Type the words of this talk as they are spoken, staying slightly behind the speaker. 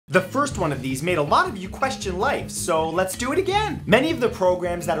The first one of these made a lot of you question life, so let's do it again. Many of the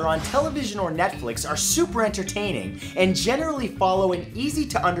programs that are on television or Netflix are super entertaining and generally follow an easy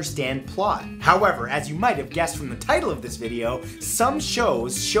to understand plot. However, as you might have guessed from the title of this video, some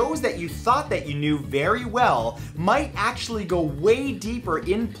shows that you thought that you knew very well might actually go way deeper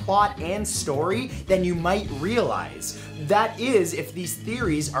in plot and story than you might realize. That is, if these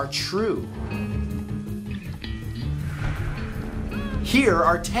theories are true. Here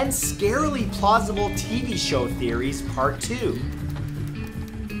are 10 scarily plausible TV show theories, part 2.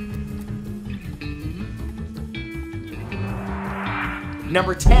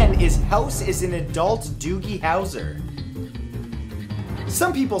 Number 10 is House is an adult Doogie Howser.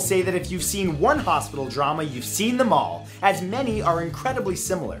 Some people say that if you've seen one hospital drama, you've seen them all, as many are incredibly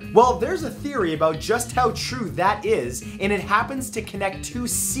similar. Well, there's a theory about just how true that is, and it happens to connect two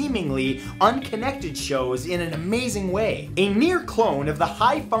seemingly unconnected shows in an amazing way. A near clone of the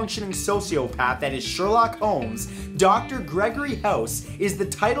high-functioning sociopath that is Sherlock Holmes, Dr. Gregory House is the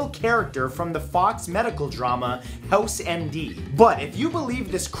title character from the Fox medical drama House MD. But if you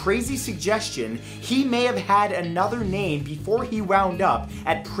believe this crazy suggestion, he may have had another name before he wound up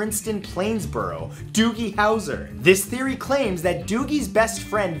at Princeton Plainsboro, Doogie Howser. This theory claims that Doogie's best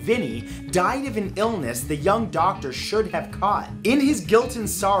friend Vinny died of an illness the young doctor should have caught. In his guilt and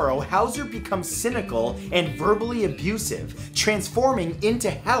sorrow, Howser becomes cynical and verbally abusive, transforming into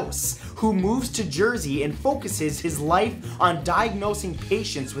House, who moves to Jersey and focuses his life on diagnosing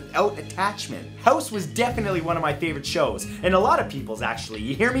patients without attachment. House was definitely one of my favorite shows, and a lot of people's actually.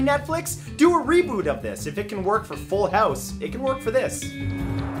 You hear me, Netflix? Do a reboot of this. If it can work for Full House, it can work for this.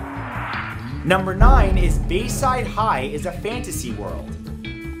 Number 9 is Bayside High is a fantasy world.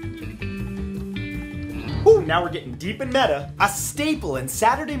 Ooh, now we're getting deep in meta. A staple in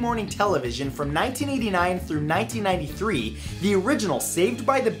Saturday morning television from 1989 through 1993, the original Saved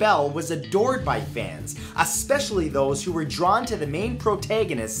by the Bell was adored by fans, especially those who were drawn to the main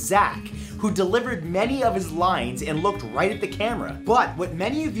protagonist, Zach, who delivered many of his lines and looked right at the camera. But what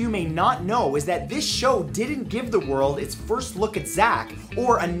many of you may not know is that this show didn't give the world its first look at Zach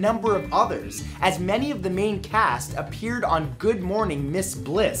or a number of others, as many of the main cast appeared on Good Morning Miss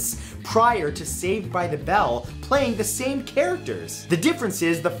Bliss prior to Saved by the Bell, playing the same characters. The difference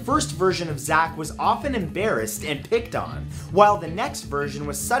is the first version of Zach was often embarrassed and picked on, while the next version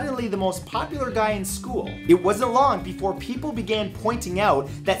was suddenly the most popular guy in school. It wasn't long before people began pointing out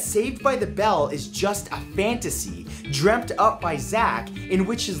that Saved by the Bell is just a fantasy dreamt up by Zach in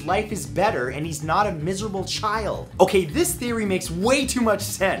which his life is better and he's not a miserable child. Okay, this theory makes way too much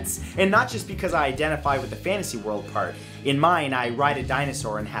sense, and not just because I identify with the fantasy world part. In mine, I ride a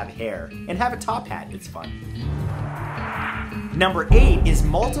dinosaur and have hair, and have a top hat. It's fun. Number 8 is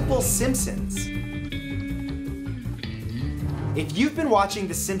multiple Simpsons. If you've been watching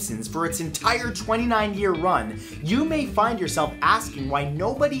The Simpsons for its entire 29-year run, you may find yourself asking why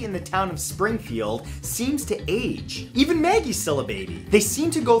nobody in the town of Springfield seems to age. Even Maggie's still a baby. They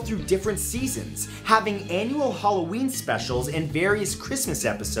seem to go through different seasons, having annual Halloween specials and various Christmas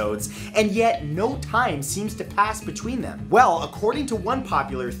episodes, and yet no time seems to pass between them. Well, according to one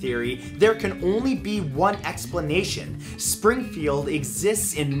popular theory, there can only be one explanation. Springfield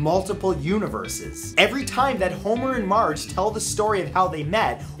exists in multiple universes. Every time that Homer and Marge tell the story of how they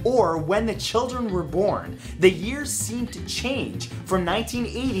met or when the children were born, the years seem to change from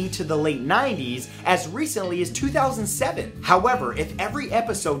 1980 to the late 90s as recently as 2007. However, if every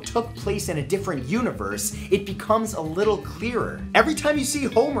episode took place in a different universe, it becomes a little clearer. Every time you see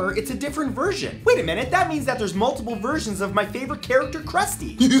Homer, it's a different version. Wait a minute, that means that there's multiple versions of my favorite character,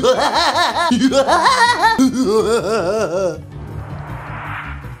 Krusty.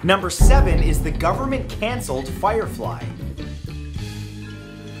 Number 7 is the government canceled Firefly.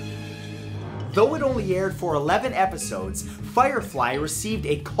 Though it only aired for 11 episodes, Firefly received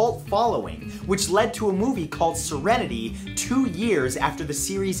a cult following, which led to a movie called Serenity 2 years after the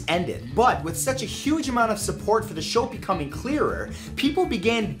series ended. But with such a huge amount of support for the show becoming clearer, people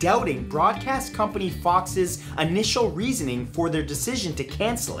began doubting broadcast company Fox's initial reasoning for their decision to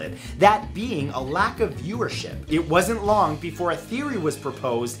cancel it, that being a lack of viewership. It wasn't long before a theory was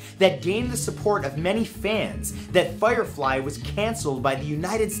proposed that gained the support of many fans that Firefly was canceled by the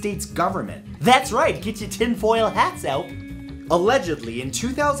United States government. That's right, get your tinfoil hats out. Allegedly, in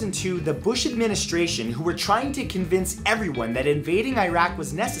 2002, the Bush administration, who were trying to convince everyone that invading Iraq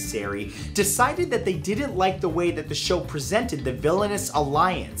was necessary, decided that they didn't like the way that the show presented the villainous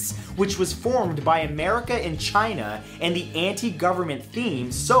alliance, which was formed by America and China and the anti-government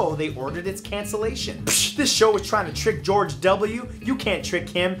theme, so they ordered its cancellation. Psh, this show was trying to trick George W. You can't trick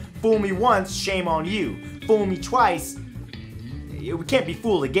him. Fool me once, shame on you. Fool me twice, we can't be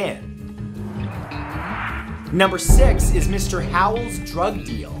fooled again. Number 6 is Mr. Howell's drug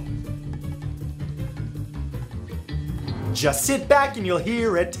deal. Just sit back and you'll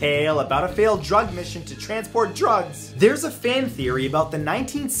hear a tale about a failed drug mission to transport drugs. There's a fan theory about the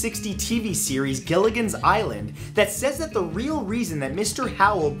 1960 TV series Gilligan's Island that says that the real reason that Mr.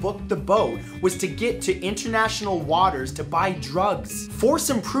 Howell booked the boat was to get to international waters to buy drugs. For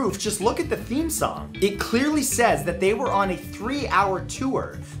some proof, just look at the theme song. It clearly says that they were on a 3-hour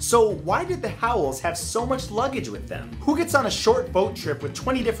tour, so why did the Howells have so much luggage with them? Who gets on a short boat trip with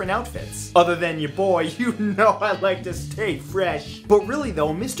 20 different outfits? Other than your boy, you know I like to stay fresh. But really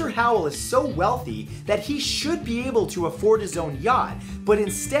though, Mr. Howell is so wealthy that he should be able to afford his own yacht, but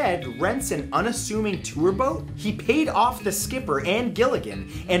instead rents an unassuming tour boat. He paid off the skipper and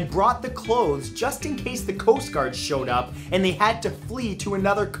Gilligan and brought the clothes just in case the Coast Guard showed up and they had to flee to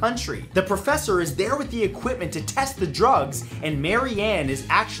another country. The professor is there with the equipment to test the drugs, and Mary Ann is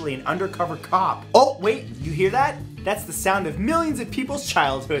actually an undercover cop. Oh wait, you hear that? That's the sound of millions of people's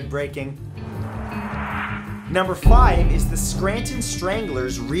childhood breaking. Number 5 is the Scranton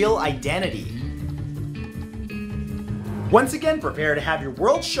Strangler's real identity. Once again, prepare to have your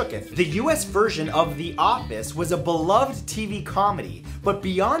world shooketh. The US version of The Office was a beloved TV comedy, but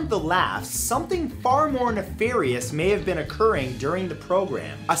beyond the laughs, something far more nefarious may have been occurring during the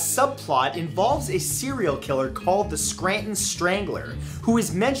program. A subplot involves a serial killer called the Scranton Strangler, who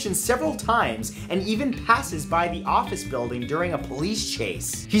is mentioned several times and even passes by the office building during a police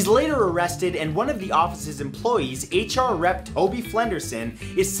chase. He's later arrested, and one of the office's employees, HR Rep Toby Flenderson,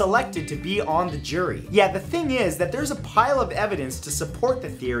 is selected to be on the jury. Yeah, the thing is that there's a pile of evidence to support the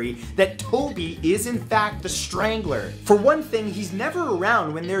theory that Toby is in fact the Strangler. For one thing, he's never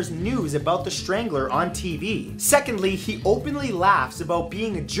around when there's news about the Strangler on TV. Secondly, he openly laughs about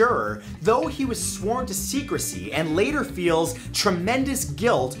being a juror, though he was sworn to secrecy, and later feels tremendous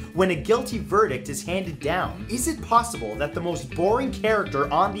guilt when a guilty verdict is handed down. Is it possible that the most boring character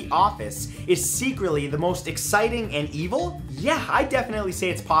on The Office is secretly the most exciting and evil? Yeah, I definitely say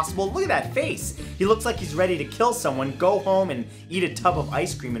it's possible. Look at that face. He looks like he's ready to kill someone, go home and eat a tub of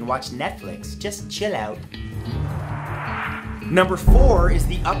ice cream and watch Netflix. Just chill out. Number 4 is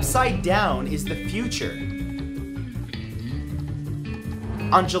the Upside Down is the Future.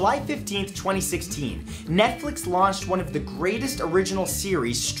 On July 15th, 2016, Netflix launched one of the greatest original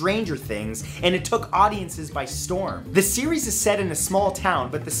series, Stranger Things, and it took audiences by storm. The series is set in a small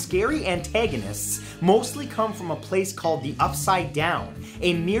town, but the scary antagonists mostly come from a place called the Upside Down,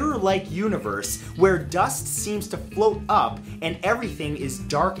 a mirror-like universe where dust seems to float up and everything is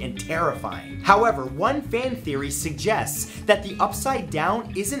dark and terrifying. However, one fan theory suggests that the Upside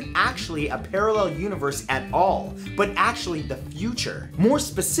Down isn't actually a parallel universe at all, but actually the future. More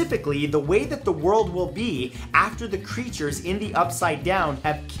specifically, the way that the world will be after the creatures in the Upside Down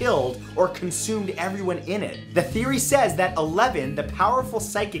have killed or consumed everyone in it. The theory says that Eleven, the powerful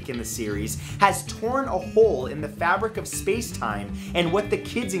psychic in the series, has torn a hole in the fabric of space-time, and what the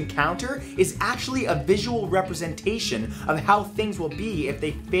kids encounter is actually a visual representation of how things will be if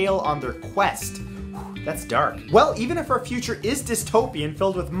they fail on their quest. That's dark. Well, even if our future is dystopian,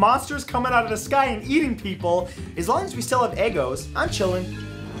 filled with monsters coming out of the sky and eating people, as long as we still have Eggos, I'm chilling.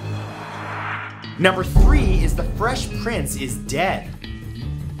 Number 3 is The Fresh Prince is Dead.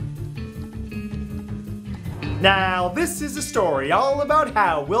 Now, this is a story all about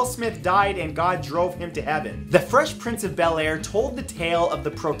how Will Smith died and God drove him to heaven. The Fresh Prince of Bel-Air told the tale of the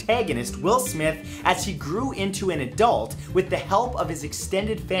protagonist, Will Smith, as he grew into an adult with the help of his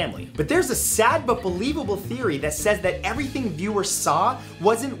extended family. But there's a sad but believable theory that says that everything viewers saw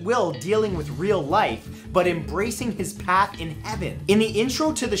wasn't Will dealing with real life, but embracing his path in heaven. In the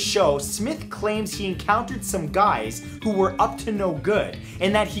intro to the show, Smith claims he encountered some guys who were up to no good,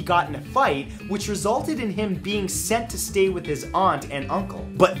 and that he got in a fight, which resulted in him being sent to stay with his aunt and uncle.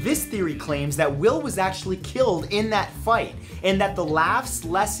 But this theory claims that Will was actually killed in that fight, and that the laughs,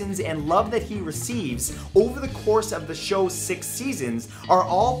 lessons, and love that he receives over the course of the show's 6 seasons are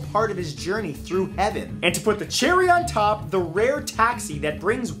all part of his journey through heaven. And to put the cherry on top, the rare taxi that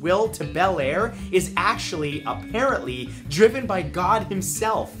brings Will to Bel-Air is actually, apparently, driven by God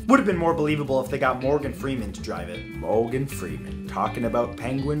himself. Would have been more believable if they got Morgan Freeman to drive it. Morgan Freeman, talking about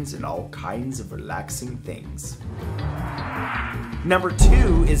penguins and all kinds of relaxing things. Number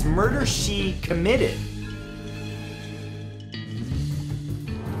 2 is Murder She Committed.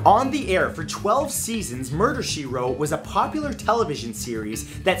 On the air for 12 seasons, Murder, She Wrote was a popular television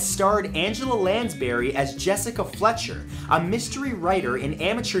series that starred Angela Lansbury as Jessica Fletcher, a mystery writer and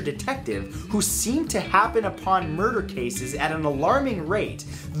amateur detective who seemed to happen upon murder cases at an alarming rate,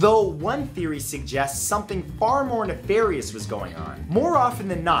 though one theory suggests something far more nefarious was going on. More often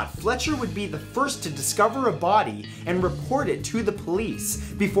than not, Fletcher would be the first to discover a body and report it to the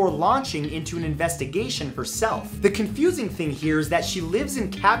police before launching into an investigation herself. The confusing thing here is that she lives in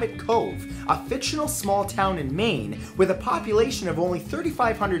Cabot Cove, a fictional small town in Maine with a population of only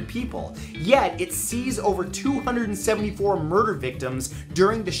 3,500 people, yet it sees over 274 murder victims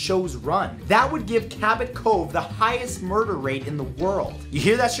during the show's run. That would give Cabot Cove the highest murder rate in the world. You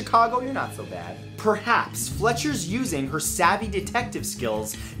hear that, Chicago? You're not so bad. Perhaps Fletcher's using her savvy detective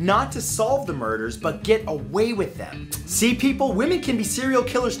skills not to solve the murders, but get away with them. See, people, women can be serial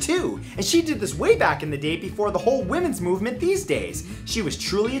killers too, and she did this way back in the day before the whole women's movement these days. She was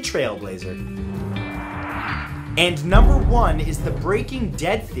truly a trailblazer. And number 1 is the Breaking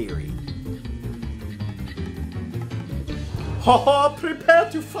Dead theory. Haha,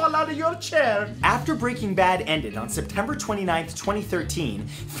 prepare to fall out of your chair! After Breaking Bad ended on September 29th, 2013,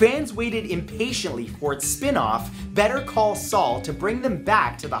 fans waited impatiently for its spin-off, Better Call Saul, to bring them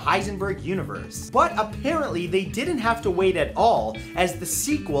back to the Heisenberg universe. But apparently they didn't have to wait at all, as the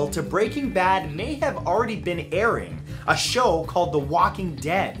sequel to Breaking Bad may have already been airing, a show called The Walking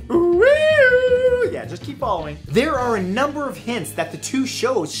Dead. Woo! Yeah, just keep following. There are a number of hints that the two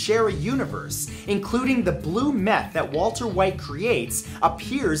shows share a universe, including the blue meth that Walter White creates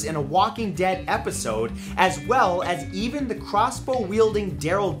appears in a Walking Dead episode, as well as even the crossbow-wielding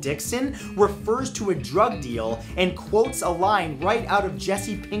Daryl Dixon refers to a drug deal and quotes a line right out of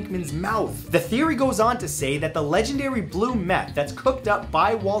Jesse Pinkman's mouth. The theory goes on to say that the legendary blue meth that's cooked up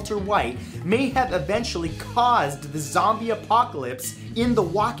by Walter White may have eventually caused the zombie apocalypse in The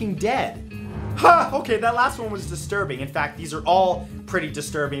Walking Dead. Okay, that last one was disturbing. In fact, these are all pretty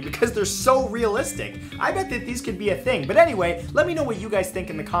disturbing because they're so realistic. I bet that these could be a thing. But anyway, let me know what you guys think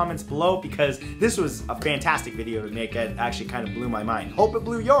in the comments below, because this was a fantastic video to make. It actually kind of blew my mind. Hope it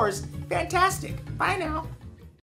blew yours. Fantastic. Bye now.